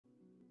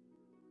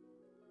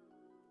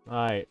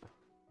Alright.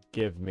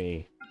 Give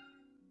me.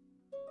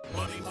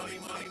 Oh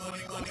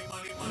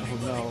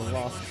no,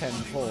 lost 10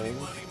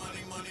 poles.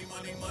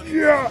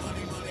 Yeah!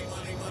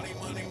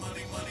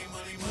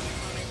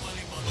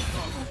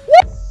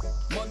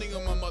 Money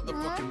on my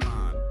motherfucking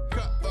mind.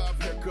 Cut 5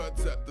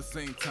 haircuts at the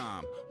same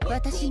time.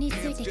 What gold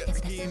pants, jet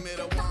ski, made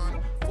a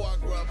wine. Foie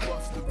gras,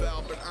 Buster,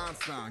 Albert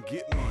Einstein.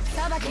 Get money.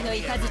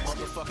 Money at my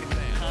motherfucking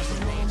land.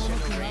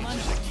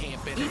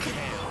 Can't bet in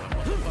hell.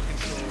 Motherfucking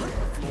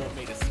floor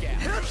made of scab.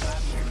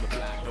 From the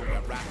black, no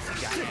where rocks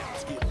got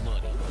apples. Get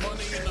money.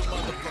 Money in the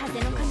motherfucking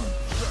floor.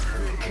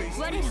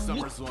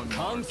 Summers on me.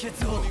 Money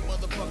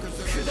motherfuckers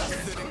in the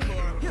sitting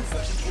car.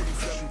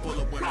 747 full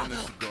of women and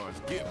cigars.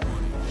 Get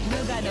money.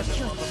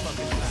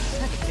 Motherfucking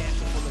life.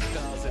 Dancing full of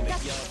girls and a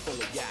yard full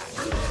of yachts.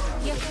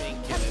 Everything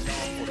killing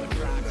all full of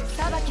drugs.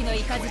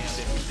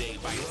 Every day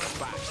by your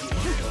spot.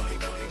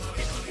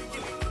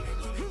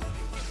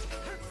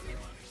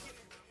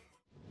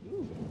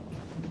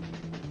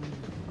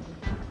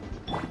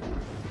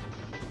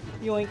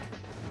 Yoink.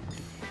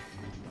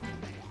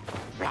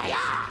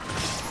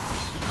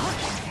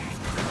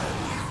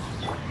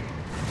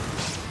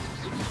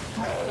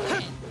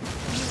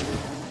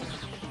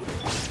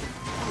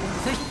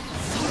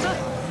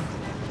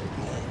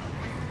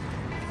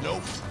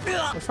 Nope. I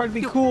was trying to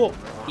be cool.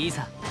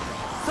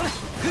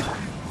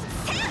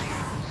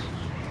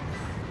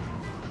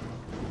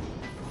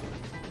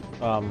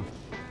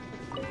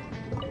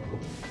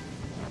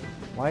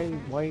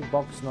 Why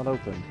box not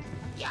open?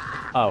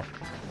 Oh.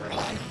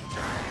 Fine.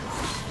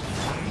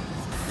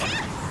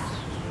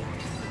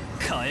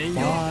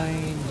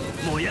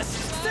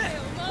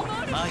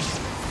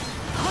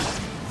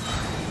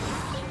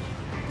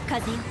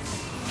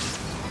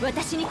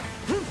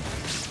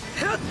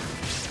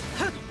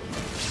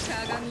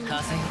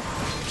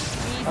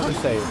 I'll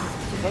just say, is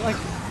that like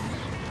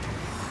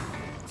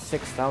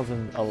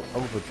 6,000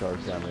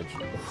 overcharge damage?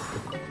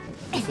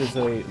 This is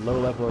a low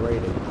level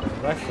rating.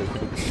 Actually,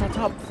 shut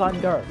up,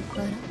 Thunder!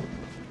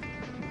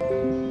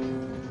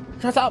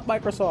 Shut up,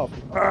 Microsoft!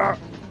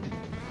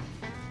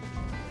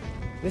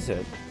 Is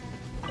it?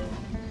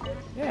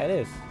 Yeah, it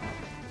is.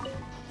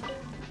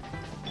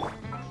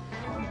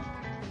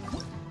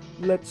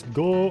 Let's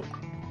go!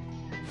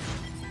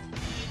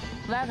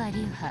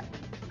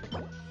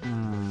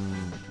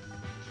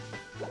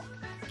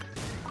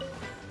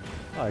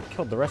 Oh, I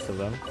killed the rest of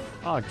them.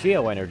 Oh,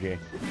 Geo Energy.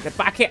 Get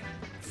back here!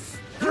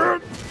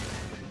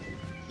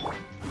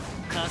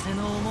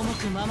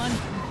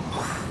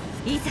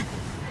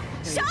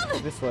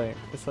 This way,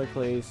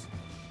 please.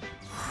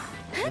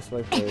 This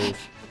way, please.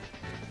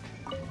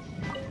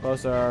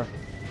 Closer.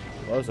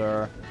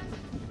 Closer.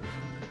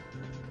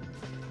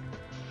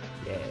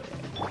 Yeah.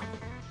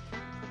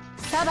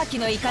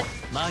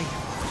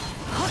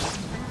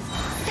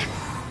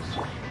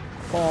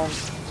 Bonk.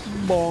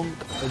 Bonk.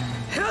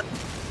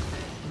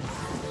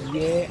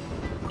 Yeah.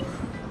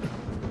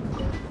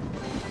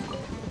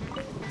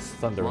 This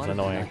thunder is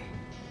annoying.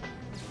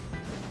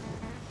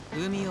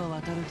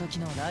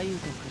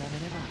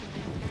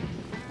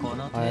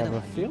 I have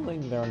a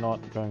feeling they're not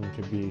going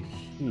to be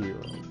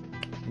here.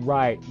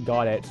 Right,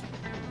 got it.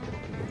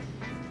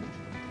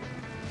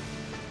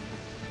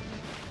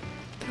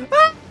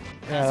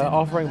 Yeah, the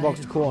offering box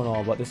is cool and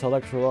all, but this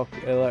electro,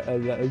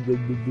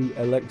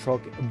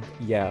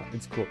 yeah,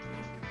 it's cool.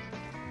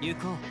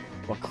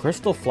 Well,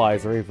 crystal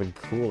flies are even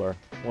cooler.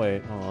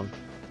 Wait, hold on.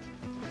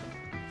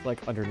 It's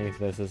like underneath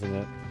this, isn't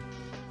it?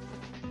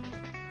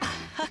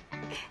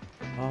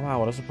 Oh wow,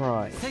 what a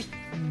surprise.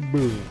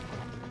 Boom.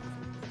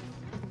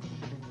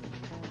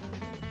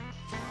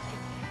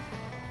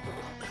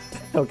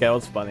 Okay,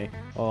 that's funny.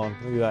 Hold on,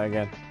 let me do that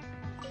again.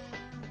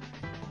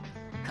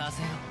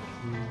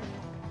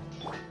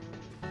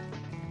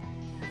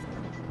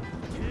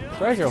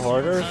 Treasure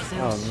hoarders?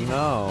 Oh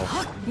no.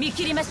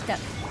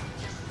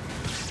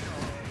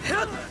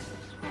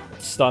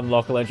 Stun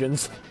lock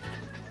legends.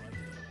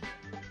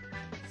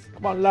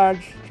 Come on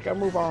lads, let's gotta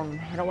move on.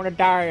 I don't want to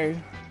die.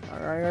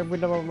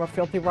 I'm a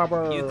filthy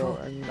robber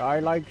and I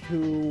like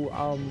to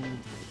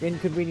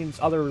inconvenience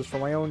others for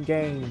my own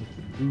gain.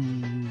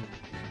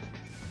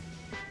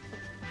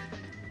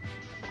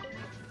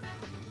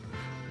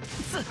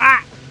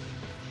 Ah!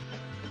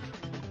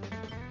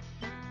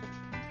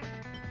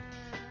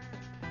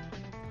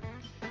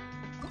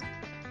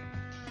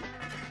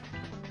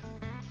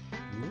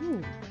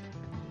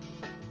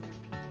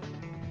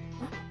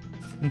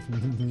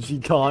 She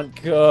can't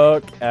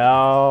cook.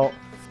 Ow.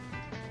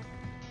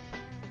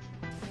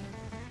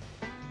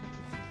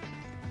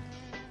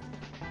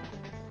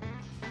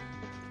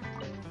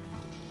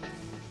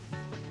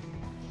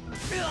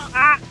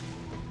 Ah!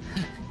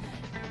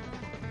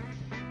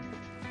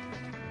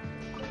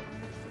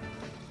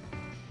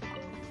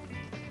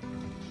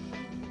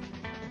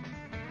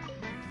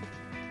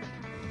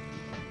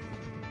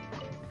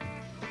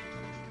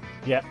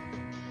 Yep.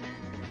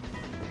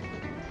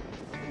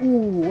 Ooh,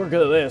 we're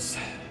good at this.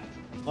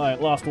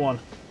 Alright, last one.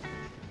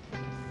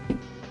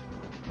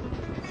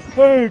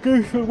 Hey,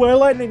 goose, we're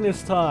lightning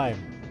this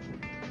time.